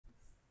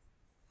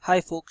Hi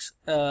folks,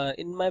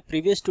 in my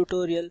previous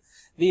tutorial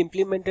we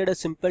implemented a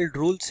simple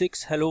Rule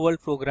 6 Hello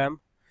World program.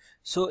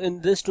 So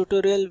in this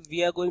tutorial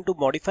we are going to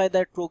modify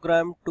that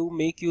program to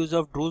make use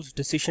of Drools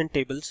decision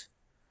tables.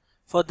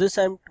 For this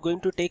I'm going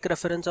to take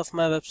reference of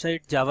my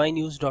website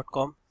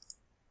javanews.com.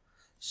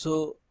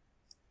 So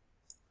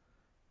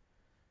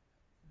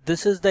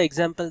this is the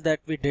example that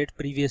we did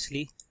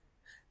previously.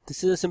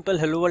 This is a simple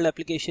Hello World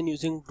application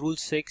using Rule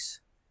 6.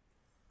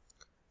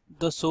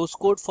 The source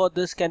code for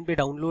this can be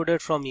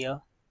downloaded from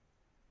here.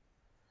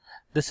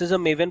 This is a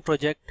Maven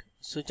project,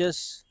 so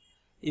just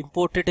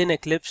import it in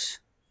Eclipse,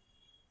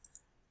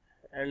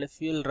 and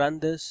if you'll run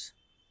this,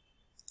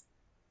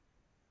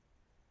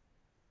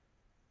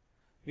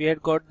 we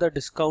had got the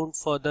discount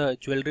for the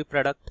jewelry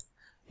product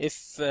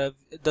if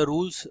the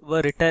rules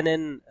were written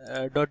in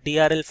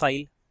 .drl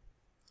file.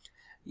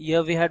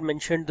 Here we had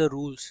mentioned the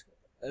rules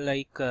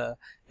like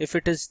if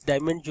it is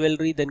diamond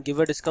jewelry then give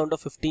a discount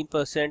of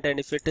 15%, and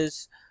if it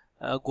is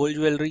gold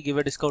jewelry give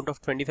a discount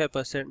of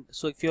 25%.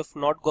 So if you have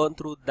not gone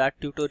through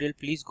that tutorial,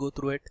 please go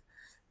through it.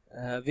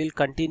 We'll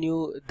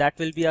continue. That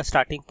will be our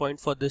starting point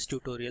for this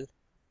tutorial.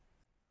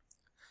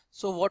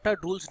 So what are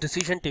Drools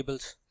decision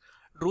tables?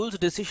 Drools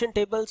decision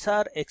tables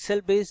are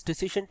Excel based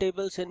decision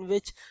tables in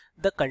which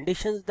the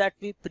conditions that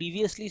we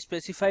previously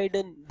specified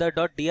in the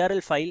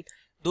 .drl file,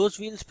 those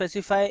we'll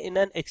specify in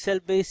an Excel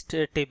based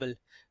table.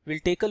 We'll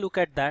take a look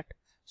at that.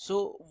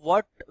 So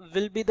what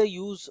will be the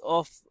use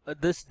of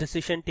this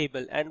decision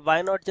table, and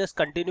why not just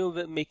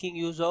continue making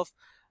use of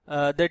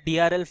the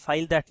DRL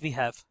file that we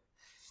have?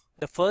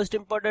 The first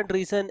important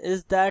reason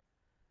is that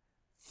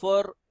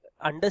for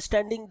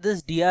understanding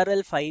this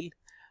DRL file,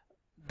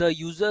 the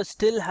user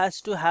still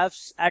has to have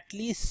at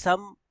least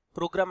some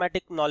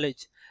programmatic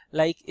knowledge.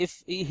 Like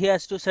if he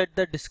has to set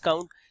the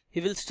discount,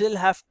 he will still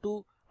have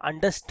to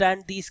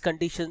understand these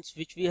conditions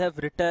which we have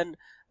written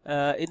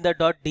in the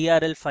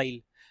 .drl file.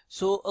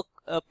 So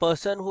a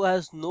person who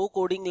has no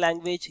coding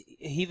language,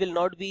 he will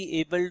not be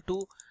able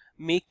to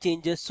make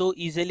changes so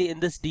easily in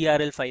this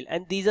DRL file.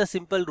 And these are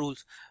simple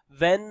rules.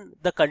 When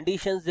the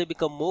conditions they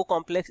become more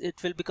complex,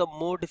 it will become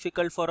more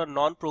difficult for a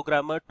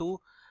non-programmer to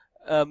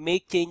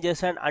make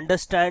changes and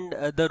understand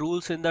the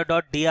rules in the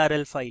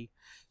 .drl file.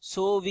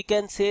 So we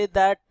can say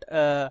that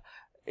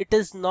it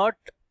is not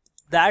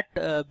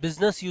that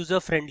business user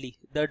friendly,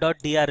 the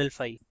 .drl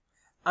file.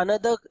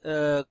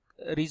 Another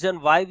reason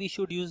why we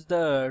should use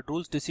the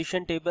rules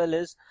decision table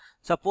is,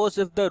 suppose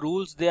if the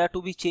rules they are to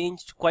be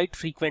changed quite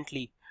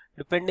frequently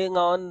depending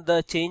on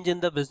the change in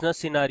the business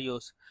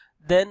scenarios,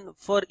 then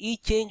for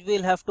each change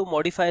we'll have to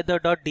modify the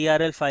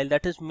 .drl file,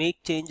 that is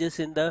make changes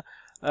in the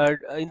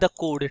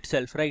code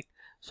itself, right?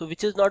 So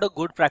which is not a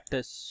good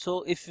practice.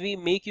 So if we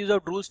make use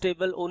of rules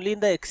table only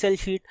in the Excel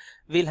sheet,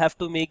 we'll have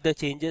to make the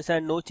changes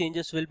and no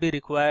changes will be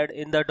required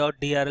in the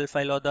 .drl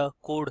file or the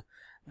code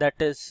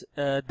that is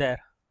there.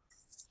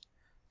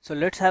 So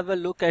let's have a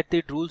look at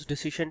the rules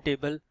decision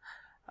table.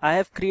 I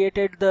have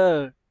created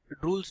the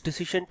rules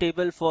decision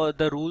table for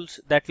the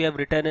rules that we have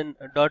written in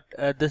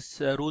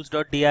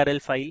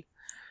rules.drl file.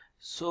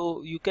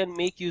 So you can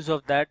make use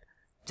of that.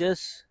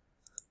 Just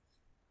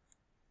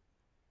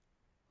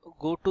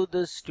go to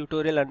this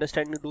tutorial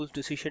understanding rules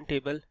decision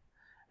table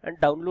and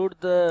download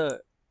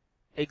the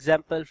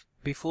example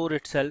before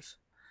itself.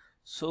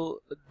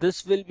 So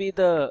this will be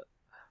the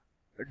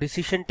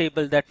decision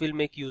table that we'll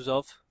make use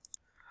of.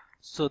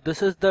 So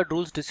this is the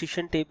rules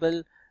decision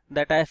table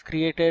that I have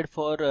created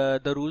for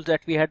the rules that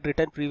we had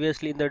written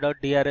previously in the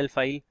 .drl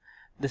file.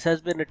 This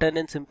has been written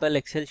in simple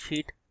Excel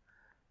sheet.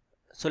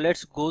 So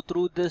let's go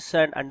through this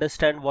and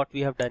understand what we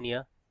have done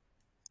here.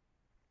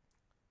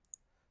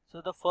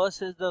 So the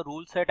first is the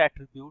rule set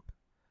attribute.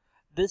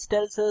 This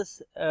tells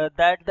us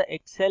that the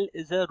Excel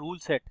is a rule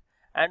set,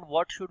 and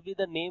what should be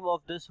the name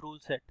of this rule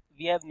set.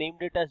 We have named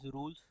it as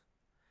rules.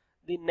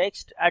 The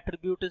next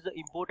attribute is the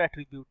import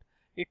attribute.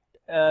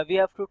 We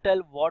have to tell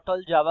what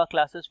all Java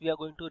classes we are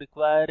going to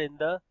require in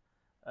the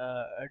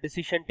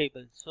decision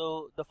table.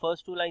 So the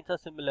first two lines are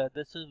similar.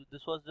 This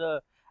was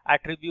the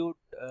attribute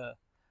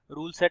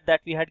rule set that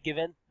we had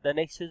given. The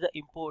next is the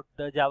import,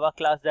 the Java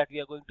class that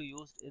we are going to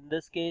use. In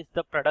this case,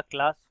 the product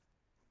class.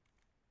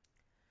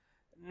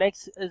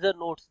 Next is the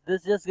notes.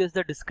 This just gives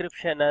the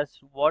description as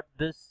what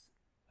this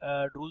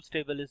rules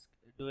table is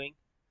doing.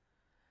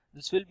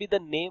 This will be the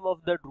name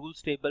of the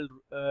rules table,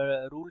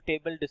 rule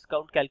table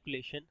discount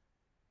calculation.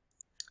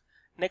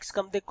 Next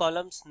come the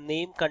columns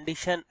name,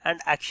 condition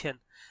and action.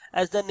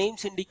 As the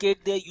names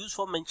indicate, they are used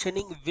for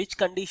mentioning which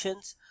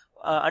conditions,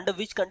 under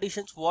which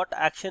conditions what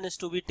action is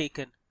to be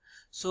taken.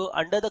 So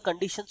under the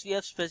conditions we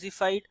have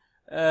specified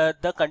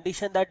the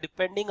condition that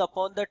depending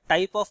upon the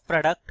type of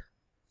product,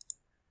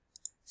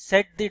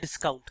 set the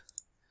discount.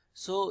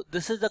 So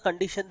this is the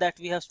condition that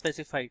we have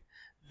specified,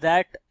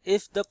 that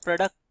if the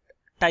product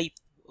type,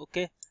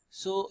 okay,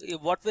 so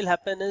what will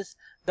happen is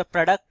the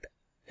product,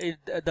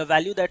 the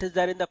value that is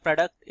there in the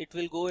product, it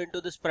will go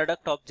into this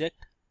product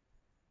object.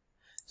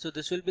 So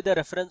this will be the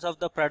reference of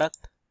the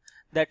product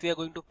that we are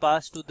going to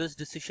pass to this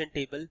decision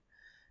table.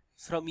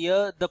 From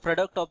here the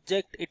product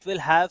object, it will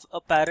have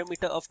a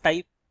parameter of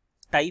type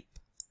type.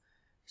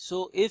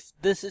 So if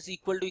this is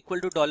equal to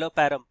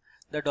 $param,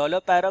 the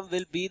 $param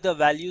will be the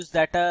values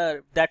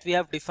that we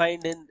have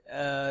defined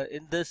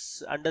in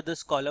this under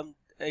this column.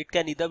 It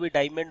can either be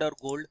diamond or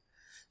gold.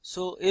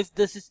 So if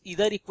this is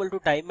either equal to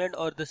diamond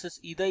or this is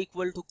either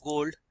equal to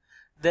gold,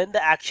 then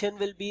the action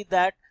will be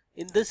that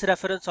in this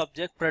reference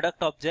object,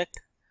 product object,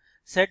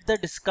 set the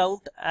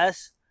discount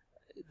as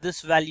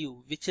this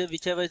value,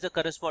 whichever is the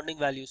corresponding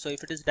value. So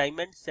if it is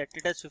diamond, set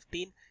it as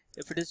 15.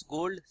 If it is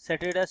gold,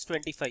 set it as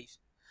 25.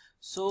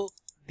 So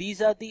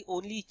these are the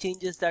only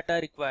changes that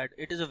are required.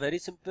 It is a very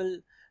simple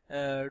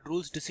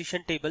rules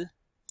decision table,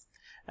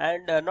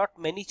 and not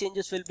many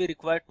changes will be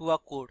required to our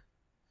code.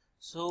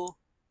 So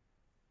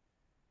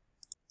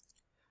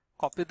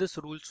copy this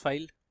rules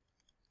file.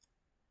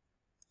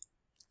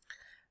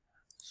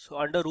 So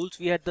under rules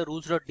we had the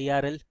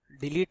rules.drl,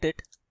 delete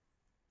it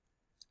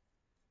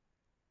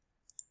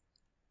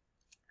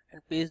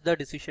and paste the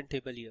decision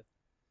table here.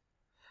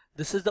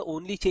 This is the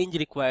only change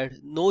required.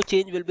 No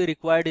change will be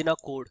required in our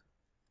code.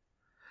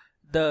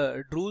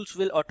 The rules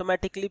will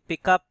automatically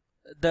pick up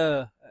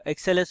the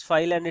XLS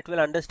file and it will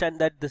understand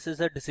that this is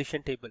a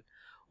decision table.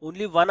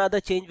 Only one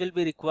other change will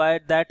be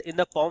required, that in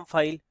the POM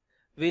file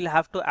we'll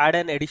have to add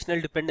an additional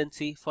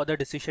dependency for the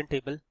decision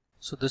table.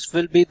 So this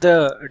will be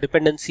the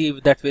dependency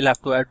that we'll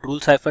have to add,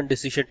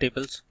 rules-decision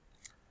tables.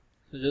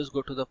 So just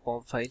go to the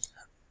POM file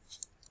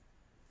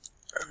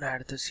and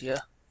add this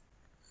here.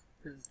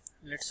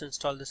 Let's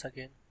install this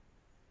again.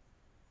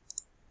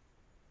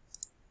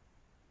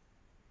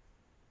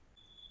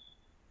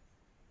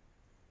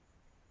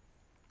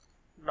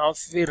 Now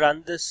if we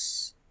run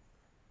this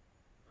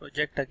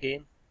project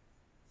again,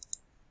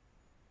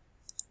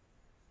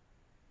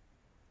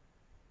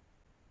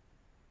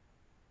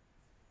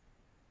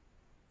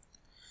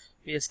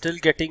 we are still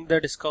getting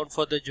the discount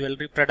for the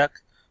jewelry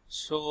product.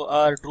 So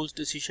our rules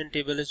decision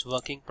table is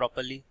working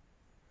properly.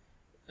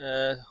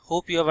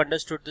 Hope you have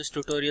understood this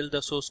tutorial.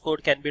 The source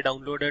code can be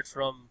downloaded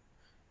from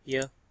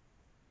here.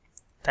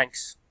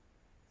 Thanks.